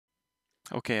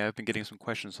Okay, I've been getting some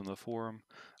questions on the forum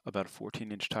about a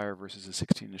 14-inch tire versus a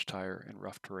 16-inch tire in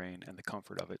rough terrain and the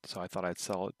comfort of it, so I thought I'd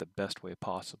sell it the best way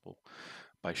possible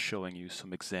by showing you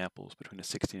some examples between a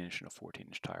 16-inch and a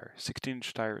 14-inch tire.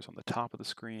 16-inch tire is on the top of the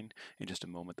screen. In just a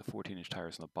moment, the 14-inch tire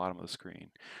is on the bottom of the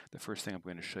screen. The first thing I'm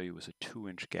going to show you is a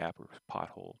 2-inch gap or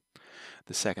pothole.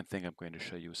 The second thing I'm going to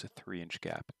show you is a 3-inch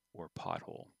gap or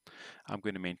pothole. I'm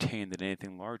going to maintain that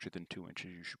anything larger than 2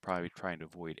 inches you should probably try and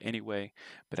avoid anyway,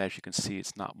 but as you can see,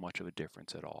 it's not much of a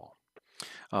difference at all.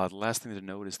 The last thing to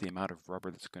note is the amount of rubber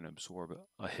that's going to absorb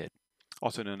a hit,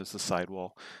 also known as the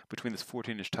sidewall. Between this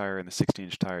 14-inch tire and the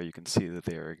 16-inch tire, you can see that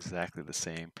they are exactly the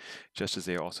same, just as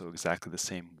they are also exactly the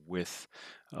same width,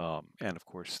 and of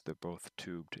course they're both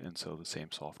tubed and so the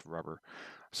same soft rubber.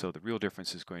 So the real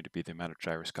difference is going to be the amount of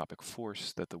gyroscopic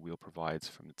force that the wheel provides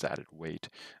from its added weight,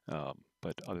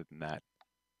 but other than that,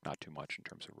 not too much in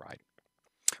terms of ride.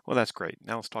 Well, that's great.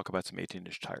 Now let's talk about some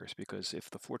 18-inch tires, because if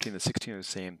the 14 and the 16 are the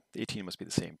same, the 18 must be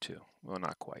the same too. Well,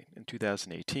 not quite. In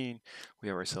 2018, we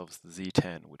have ourselves the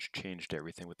Z10, which changed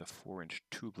everything with a 4-inch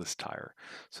tubeless tire.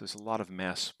 So there's a lot of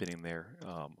mass spinning there.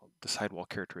 The sidewall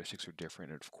characteristics are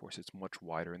different, and of course it's much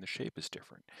wider and the shape is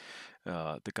different.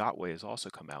 The Gotway has also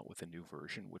come out with a new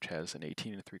version, which has an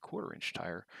 18 and 3/4 inch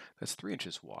tire that's 3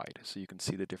 inches wide. So you can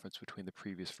see the difference between the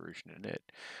previous version and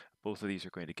it. Both of these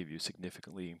are going to give you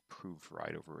significantly improved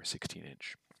ride over a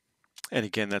 16-inch. And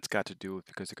again, that's got to do with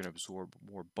because they're going to absorb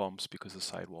more bumps because the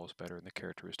sidewall is better and the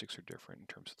characteristics are different in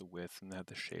terms of the width and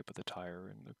the shape of the tire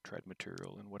and the tread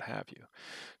material and what have you.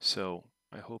 So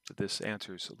I hope that this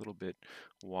answers a little bit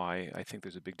why I think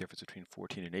there's a big difference between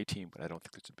 14 and 18, but I don't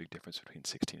think there's a big difference between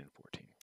 16 and 14.